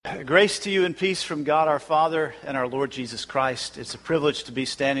Grace to you and peace from God our Father and our Lord Jesus Christ. It's a privilege to be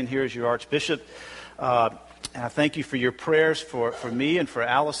standing here as your Archbishop. And I thank you for your prayers for me and for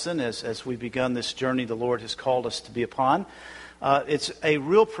Allison as we've begun this journey the Lord has called us to be upon. It's a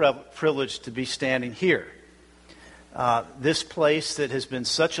real privilege to be standing here. This place that has been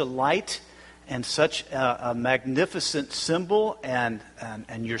such a light and such a magnificent symbol, and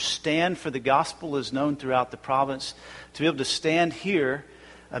your stand for the gospel is known throughout the province. To be able to stand here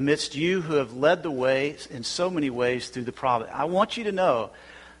amidst you who have led the way in so many ways through the province. I want you to know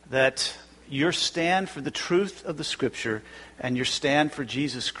that your stand for the truth of the Scripture and your stand for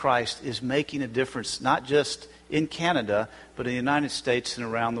Jesus Christ is making a difference, not just in Canada, but in the United States and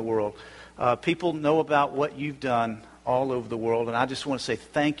around the world. People know about what you've done all over the world, and I just want to say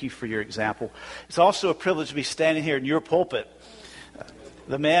thank you for your example. It's also a privilege to be standing here in your pulpit.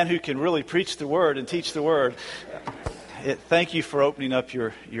 The man who can really preach the Word and teach the Word. Thank you for opening up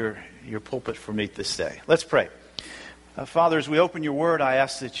your pulpit for me this day. Let's pray. Father, as we open your Word, I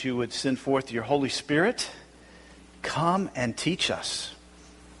ask that you would send forth your Holy Spirit. Come and teach us.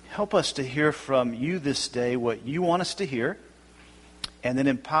 Help us to hear from you this day what you want us to hear, and then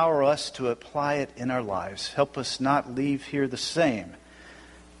empower us to apply it in our lives. Help us not leave here the same.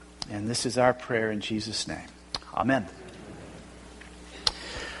 And this is our prayer in Jesus' name. Amen.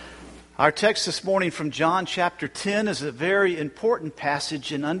 Our text this morning from John chapter 10 is a very important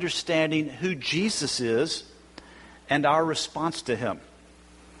passage in understanding who Jesus is and our response to him.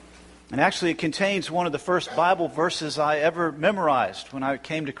 And actually it contains one of the first Bible verses I ever memorized. When I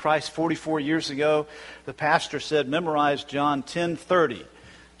came to Christ 44 years ago, the pastor said, memorize John 10:30.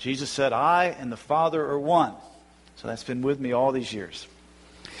 Jesus said, I and the Father are one. So that's been with me all these years.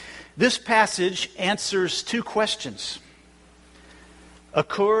 This passage answers two questions.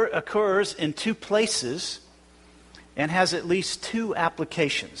 Occurs in two places and has at least two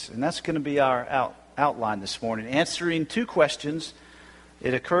applications. And that's going to be our outline this morning. Answering two questions.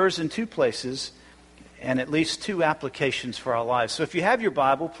 It occurs in two places and at least two applications for our lives. So if you have your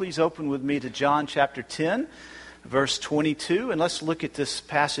Bible, please open with me to John chapter 10, verse 22. And let's look at this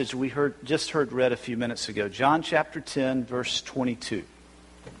passage we just heard read a few minutes ago. John chapter 10, verse 22.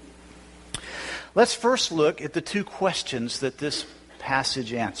 Let's first look at the two questions that this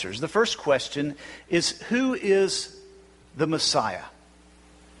passage answers. The first question is, who is the Messiah?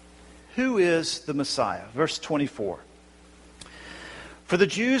 Who is the Messiah? Verse 24. For the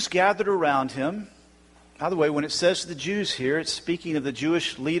Jews gathered around him. By the way, when it says the Jews here, it's speaking of the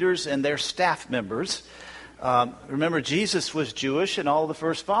Jewish leaders and their staff members. Remember, Jesus was Jewish, and all the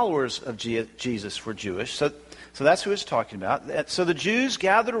first followers of Jesus were Jewish. So that's who it's talking about. So the Jews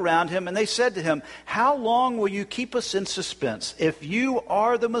gathered around him, and they said to him, how long will you keep us in suspense? If you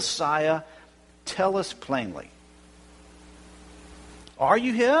are the Messiah, tell us plainly. Are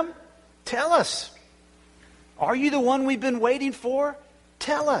you him? Tell us. Are you the one we've been waiting for?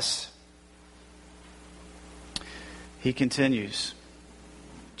 Tell us. He continues.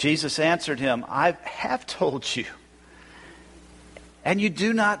 Jesus answered him, I have told you, and you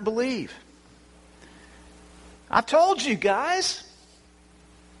do not believe. I told you, guys,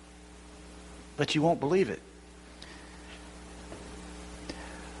 but you won't believe it.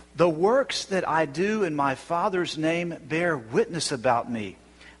 The works that I do in my Father's name bear witness about me,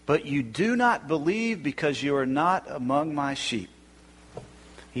 but you do not believe because you are not among my sheep.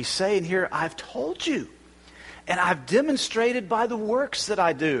 He's saying here, I've told you, and I've demonstrated by the works that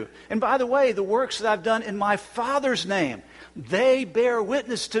I do. And by the way, the works that I've done in my Father's name, they bear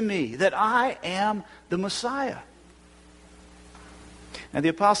witness to me that I am the Messiah. And the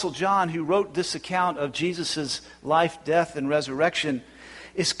Apostle John, who wrote this account of Jesus' life, death, and resurrection,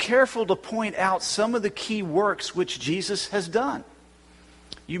 is careful to point out some of the key works which Jesus has done.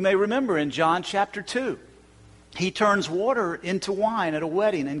 You may remember in John chapter 2, he turns water into wine at a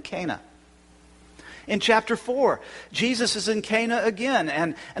wedding in Cana. In chapter 4, Jesus is in Cana again,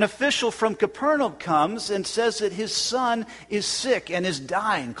 and an official from Capernaum comes and says that his son is sick and is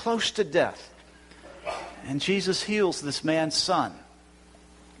dying, close to death. And Jesus heals this man's son,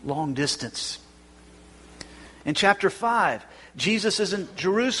 long distance. In chapter 5, Jesus is in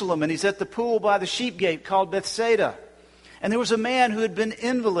Jerusalem, and he's at the pool by the sheep gate called Bethsaida. And there was a man who had been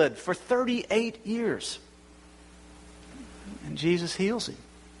invalid for 38 years. And Jesus heals him.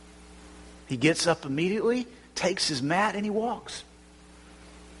 He gets up immediately, takes his mat, and he walks.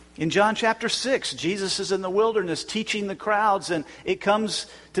 In John chapter 6, Jesus is in the wilderness teaching the crowds, and it comes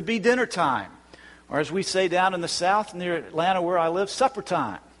to be dinner time. Or as we say down in the south near Atlanta where I live, supper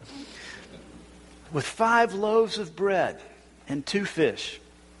time. With 5 loaves of bread and 2 fish,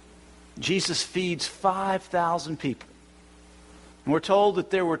 Jesus feeds 5,000 people. And we're told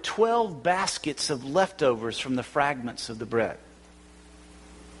that there were 12 baskets of leftovers from the fragments of the bread.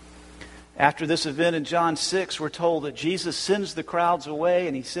 After this event in John 6, we're told that Jesus sends the crowds away,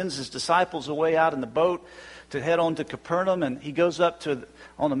 and he sends his disciples away out in the boat to head on to Capernaum, and he goes up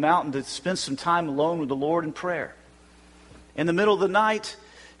on the mountain to spend some time alone with the Lord in prayer. In the middle of the night,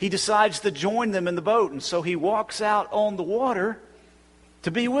 he decides to join them in the boat, and so he walks out on the water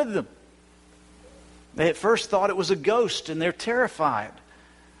to be with them. They at first thought it was a ghost, and they're terrified.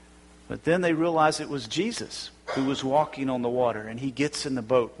 But then they realize it was Jesus who was walking on the water, and he gets in the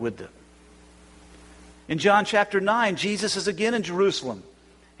boat with them. In John chapter 9, Jesus is again in Jerusalem,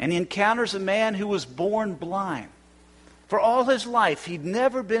 and he encounters a man who was born blind. For all his life, he'd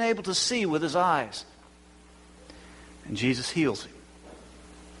never been able to see with his eyes. And Jesus heals him.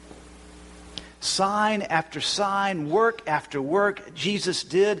 Sign after sign, work after work, Jesus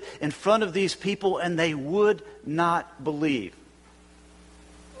did in front of these people, and they would not believe.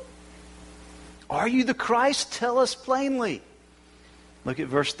 Are you the Christ? Tell us plainly. Look at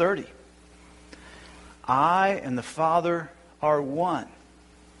verse 30. I and the Father are one.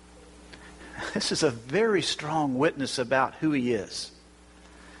 This is a very strong witness about who he is.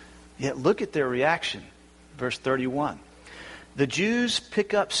 Yet look at their reaction. Verse 31. The Jews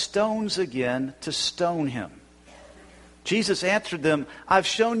pick up stones again to stone him. Jesus answered them, I've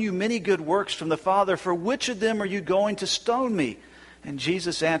shown you many good works from the Father. For which of them are you going to stone me? And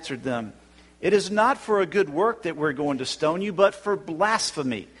Jesus answered them, it is not for a good work that we're going to stone you, but for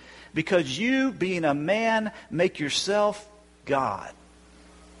blasphemy. Because you, being a man, make yourself God.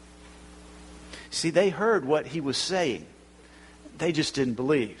 See, they heard what he was saying. They just didn't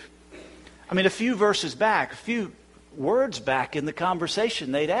believe. I mean, a few verses back, a few words back in the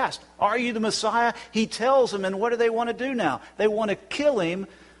conversation, they'd asked, are you the Messiah? He tells them, and what do they want to do now? They want to kill him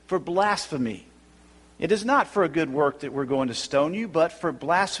for blasphemy. It is not for a good work that we're going to stone you, but for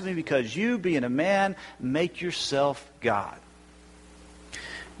blasphemy, because you, being a man, make yourself God.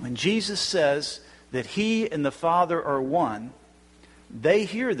 When Jesus says that he and the Father are one, they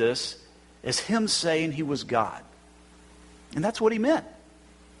hear this as him saying he was God. And that's what he meant.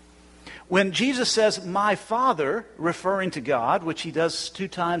 When Jesus says, my Father, referring to God, which he does 2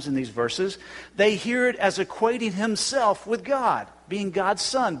 times in these verses, they hear it as equating himself with God, being God's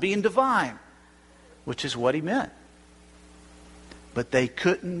Son, being divine, which is what he meant. But they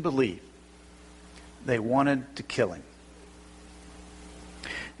couldn't believe. They wanted to kill him.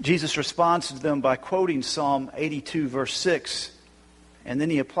 Jesus responds to them by quoting Psalm 82, verse 6, and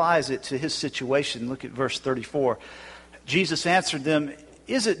then he applies it to his situation. Look at verse 34. Jesus answered them,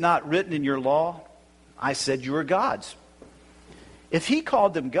 is it not written in your law, I said you are gods? If he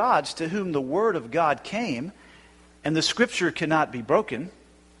called them gods to whom the word of God came, and the scripture cannot be broken.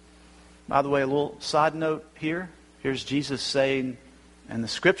 By the way, a little side note here. Here's Jesus saying, and the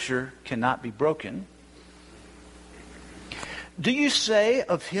scripture cannot be broken. Do you say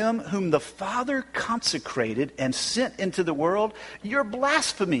of him whom the Father consecrated and sent into the world, you're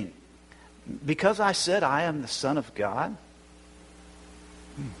blaspheming, because I said I am the Son of God?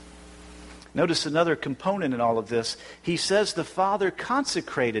 Notice another component in all of this. He says the Father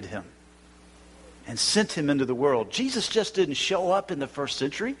consecrated him and sent him into the world. Jesus just didn't show up in the first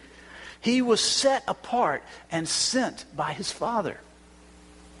century. He was set apart and sent by his Father.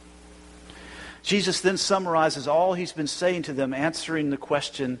 Jesus then summarizes all he's been saying to them, answering the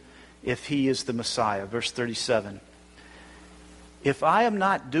question if he is the Messiah. Verse 37. If I am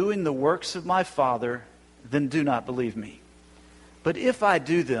not doing the works of my Father, then do not believe me. But if I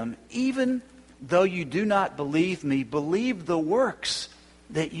do them, even though you do not believe me, believe the works,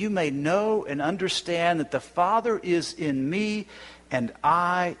 that you may know and understand that the Father is in me and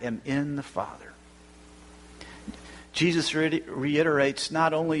I am in the Father. Jesus reiterates,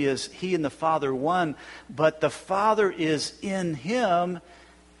 not only is he and the Father one, but the Father is in him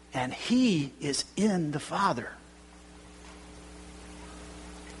and he is in the Father.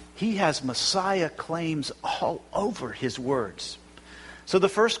 He has Messiah claims all over his words. So the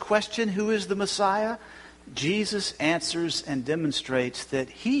first question, who is the Messiah? Jesus answers and demonstrates that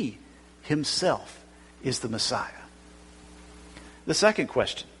he himself is the Messiah. The second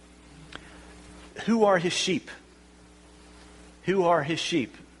question, who are his sheep? Who are his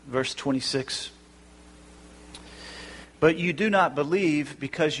sheep? Verse 26. But you do not believe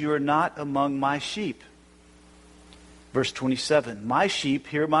because you are not among my sheep. Verse 27. My sheep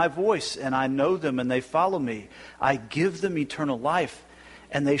hear my voice, and I know them, and they follow me. I give them eternal life,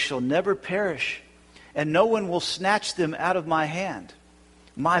 and they shall never perish, and no one will snatch them out of my hand.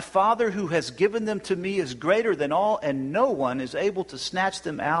 My Father who has given them to me is greater than all, and no one is able to snatch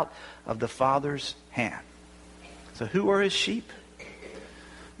them out of the Father's hand. So who are his sheep?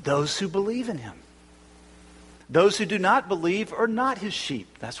 Those who believe in him. Those who do not believe are not his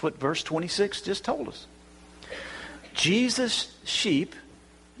sheep. That's what verse 26 just told us. Jesus' sheep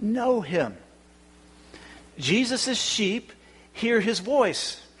know him. Jesus' sheep hear his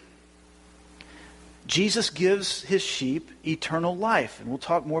voice. Jesus gives his sheep eternal life. And we'll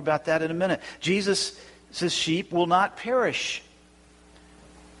talk more about that in a minute. Jesus' sheep will not perish.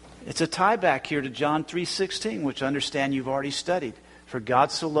 It's a tie back here to John 3:16, which I understand you've already studied. For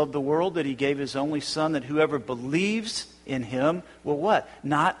God so loved the world that he gave his only Son, that whoever believes in him will what?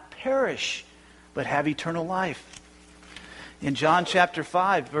 Not perish, but have eternal life. In John chapter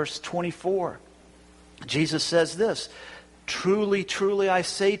 5, verse 24, Jesus says this, Truly, truly, I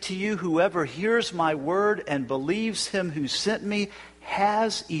say to you, whoever hears my word and believes him who sent me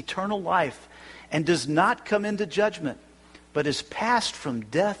has eternal life and does not come into judgment, but is passed from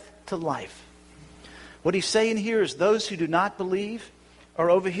death to life. What he's saying here is those who do not believe are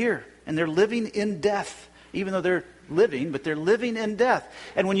over here, and they're living in death. Even though they're living, but they're living in death.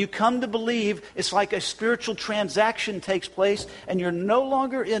 And when you come to believe, it's like a spiritual transaction takes place, and you're no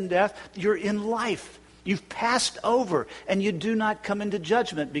longer in death, you're in life. You've passed over, and you do not come into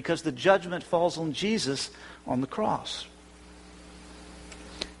judgment, because the judgment falls on Jesus on the cross.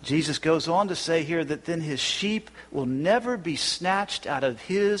 Jesus goes on to say here that then his sheep will never be snatched out of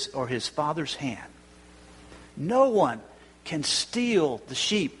his or his Father's hand. No one can steal the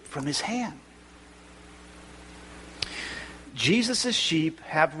sheep from his hand. Jesus' sheep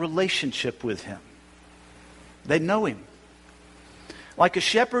have relationship with him. They know him. Like a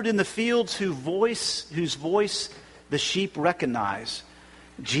shepherd in the fields whose voice the sheep recognize,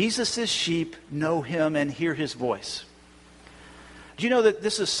 Jesus' sheep know him and hear his voice. Do you know that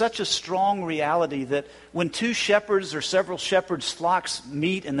this is such a strong reality that when two shepherds or several shepherds' flocks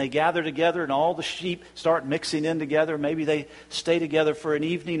meet and they gather together and all the sheep start mixing in together, maybe they stay together for an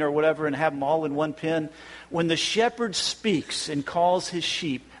evening or whatever and have them all in one pen, when the shepherd speaks and calls his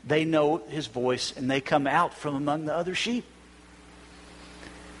sheep, they know his voice and they come out from among the other sheep.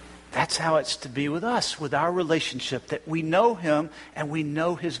 That's how it's to be with us, with our relationship, that we know him and we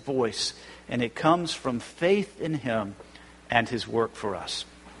know his voice, and it comes from faith in him and his work for us.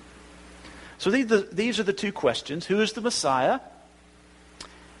 So these are the two questions. Who is the Messiah?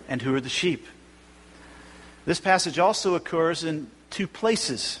 And who are the sheep? This passage also occurs in two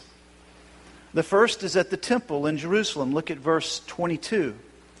places. The first is at the temple in Jerusalem. Look at verse 22.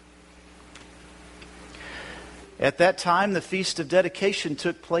 At that time, the Feast of Dedication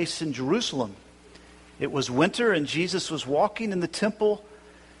took place in Jerusalem. It was winter, and Jesus was walking in the temple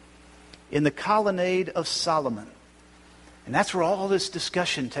in the colonnade of Solomon. And that's where all this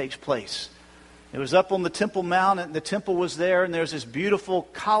discussion takes place. It was up on the Temple Mount, and the temple was there, and there's this beautiful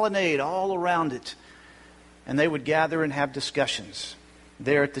colonnade all around it. And they would gather and have discussions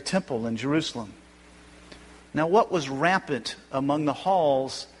there at the temple in Jerusalem. Now, what was rampant among the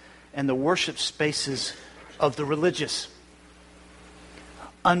halls and the worship spaces of the religious?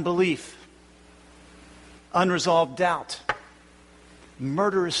 Unbelief, unresolved doubt,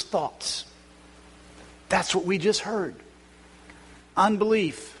 murderous thoughts. That's what we just heard.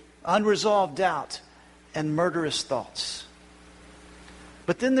 Unbelief, unresolved doubt, and murderous thoughts.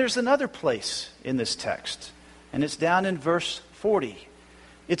 But then there's another place in this text, and it's down in verse 40.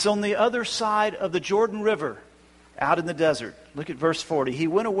 It's on the other side of the Jordan River, out in the desert. Look at verse 40. He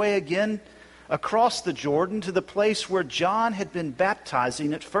went away again across the Jordan to the place where John had been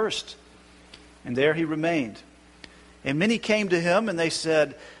baptizing at first. And there he remained. And many came to him, and they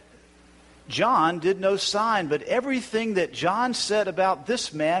said, John did no sign, but everything that John said about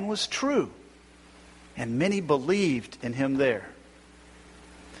this man was true. And many believed in him there.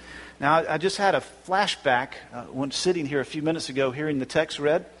 Now, I just had a flashback when sitting here a few minutes ago, hearing the text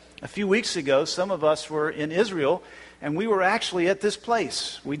read. A few weeks ago, some of us were in Israel, and we were actually at this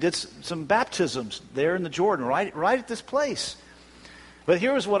place. We did some baptisms there in the Jordan, right at this place. But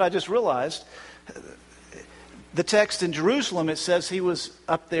here's what I just realized. The text in Jerusalem, it says he was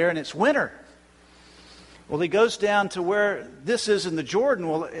up there and it's winter. Well, he goes down to where this is in the Jordan.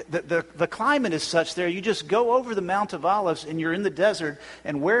 Well, the climate is such there. You just go over the Mount of Olives and you're in the desert.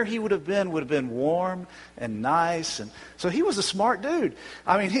 And where he would have been warm and nice. And so he was a smart dude.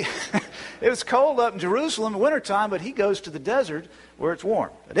 I mean, it was cold up in Jerusalem in wintertime, but he goes to the desert where it's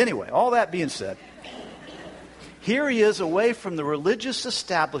warm. But anyway, all that being said, here he is away from the religious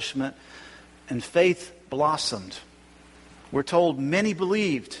establishment, and faith blossomed. We're told many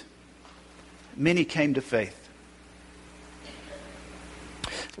believed. Many came to faith.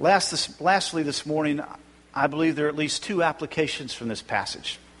 Lastly this morning, I believe there are at least two applications from this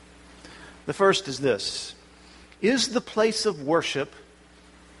passage. The first is this. Is the place of worship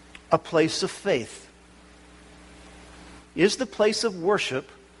a place of faith? Is the place of worship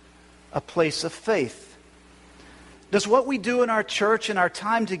a place of faith? Does what we do in our church and our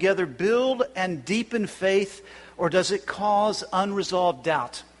time together build and deepen faith, or does it cause unresolved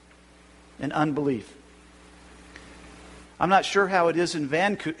doubt and unbelief? I'm not sure how it is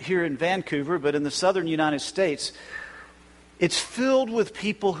here in Vancouver, but in the southern United States, it's filled with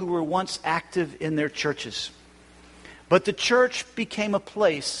people who were once active in their churches. But the church became a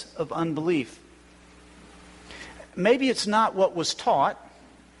place of unbelief. Maybe it's not what was taught,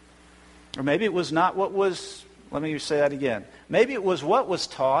 or maybe it was not what was, let me say that again. Maybe it was what was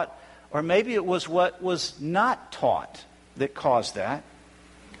taught, or maybe it was what was not taught that caused that.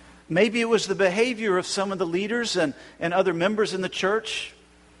 Maybe it was the behavior of some of the leaders and other members in the church.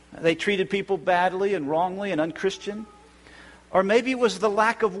 They treated people badly and wrongly and unchristian. Or maybe it was the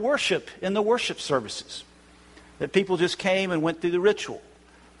lack of worship in the worship services. That people just came and went through the ritual.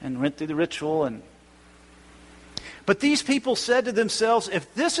 But these people said to themselves,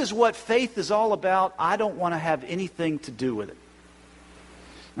 if this is what faith is all about, I don't want to have anything to do with it.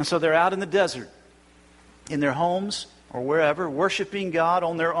 And so they're out in the desert, in their homes or wherever, worshiping God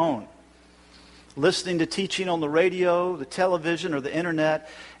on their own, listening to teaching on the radio, the television, or the internet,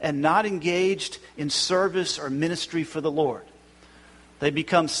 and not engaged in service or ministry for the Lord. They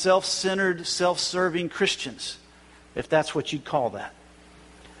become self-centered, self-serving Christians, if that's what you'd call that.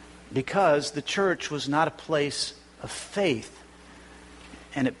 Because the church was not a place of faith,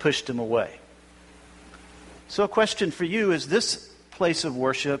 and it pushed them away. So a question for you, is this place of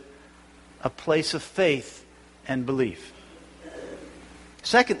worship a place of faith and belief?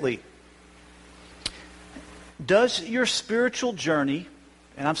 Secondly, does your spiritual journey,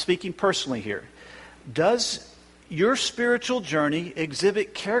 and I'm speaking personally here, does your spiritual journey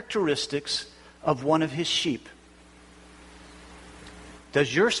exhibit characteristics of one of His sheep?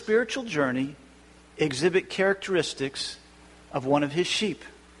 Does your spiritual journey exhibit characteristics of one of His sheep?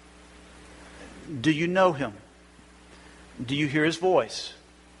 Do you know Him? Do you hear His voice?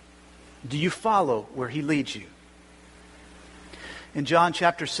 Do you follow where He leads you? In John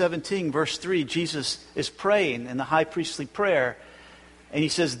chapter 17, verse 3, Jesus is praying in the high priestly prayer, and He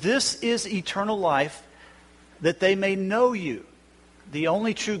says, "This is eternal life, that they may know you, the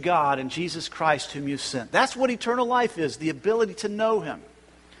only true God, and Jesus Christ whom you sent." That's what eternal life is, the ability to know Him.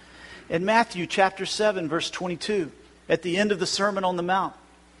 In Matthew chapter 7, verse 22, at the end of the Sermon on the Mount,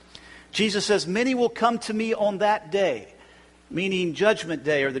 Jesus says, "Many will come to me on that day," meaning Judgment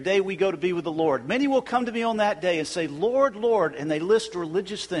Day, or the day we go to be with the Lord. "Many will come to me on that day and say, 'Lord, Lord,'" and they list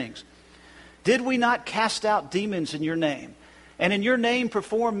religious things. "Did we not cast out demons in your name, and in your name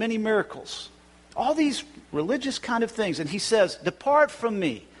perform many miracles?" All these religious kind of things. And He says, "Depart from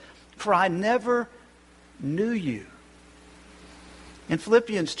me, for I never knew you." In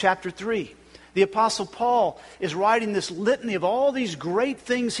Philippians chapter 3, the Apostle Paul is writing this litany of all these great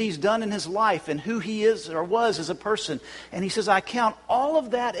things he's done in his life and who he is or was as a person. And he says, "I count all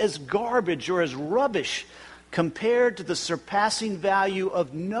of that as garbage or as rubbish compared to the surpassing value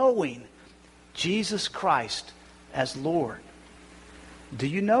of knowing Jesus Christ as Lord." Do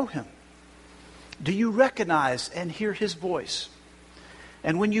you know Him? Do you recognize and hear His voice?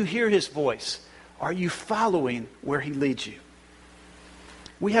 And when you hear His voice, are you following where He leads you?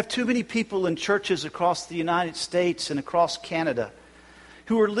 We have too many people in churches across the United States and across Canada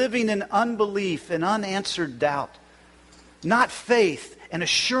who are living in unbelief and unanswered doubt, not faith and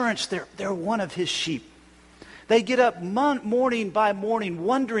assurance they're one of His sheep. They get up morning by morning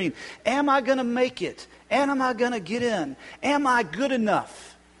wondering, am I going to make it? And am I going to get in? Am I good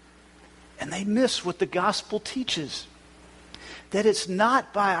enough? And they miss what the gospel teaches. That it's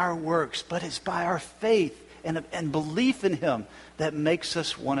not by our works, but it's by our faith and belief in Him that makes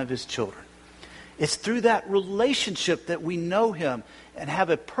us one of His children. It's through that relationship that we know Him and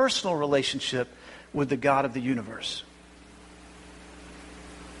have a personal relationship with the God of the universe.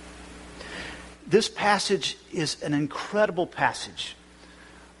 This passage is an incredible passage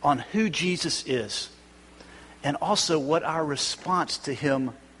on who Jesus is and also what our response to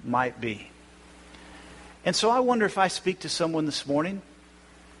Him might be. And so I wonder if I speak to someone this morning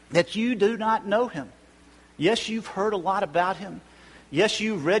that you do not know Him. Yes, you've heard a lot about Him. Yes,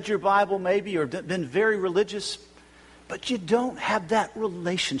 you've read your Bible maybe or been very religious, but you don't have that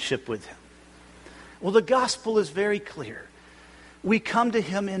relationship with Him. Well, the gospel is very clear. We come to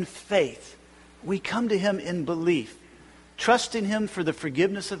Him in faith. We come to Him in belief, trusting Him for the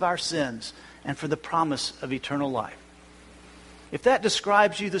forgiveness of our sins and for the promise of eternal life. If that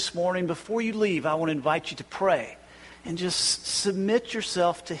describes you this morning, before you leave, I want to invite you to pray and just submit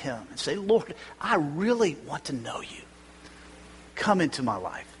yourself to Him and say, Lord, I really want to know You. Come into my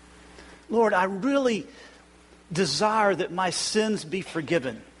life. Lord, I really desire that my sins be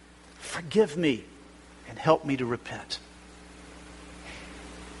forgiven. Forgive me and help me to repent.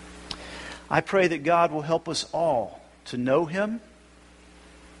 I pray that God will help us all to know Him,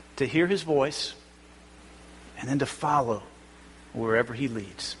 to hear His voice, and then to follow wherever He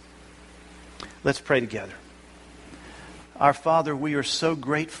leads. Let's pray together. Our Father, we are so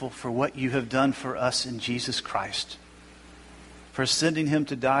grateful for what You have done for us in Jesus Christ, for sending Him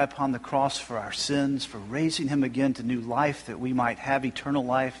to die upon the cross for our sins, for raising Him again to new life that we might have eternal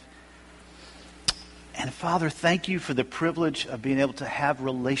life. And Father, thank You for the privilege of being able to have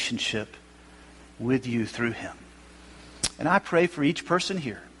relationship with You through Him. And I pray for each person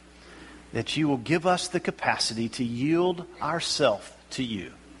here that You will give us the capacity to yield ourself to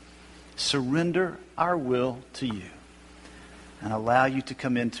You, surrender our will to You, and allow You to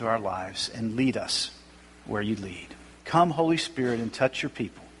come into our lives and lead us where You lead. Come, Holy Spirit, and touch Your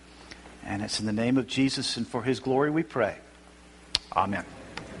people. And it's in the name of Jesus and for His glory we pray. Amen.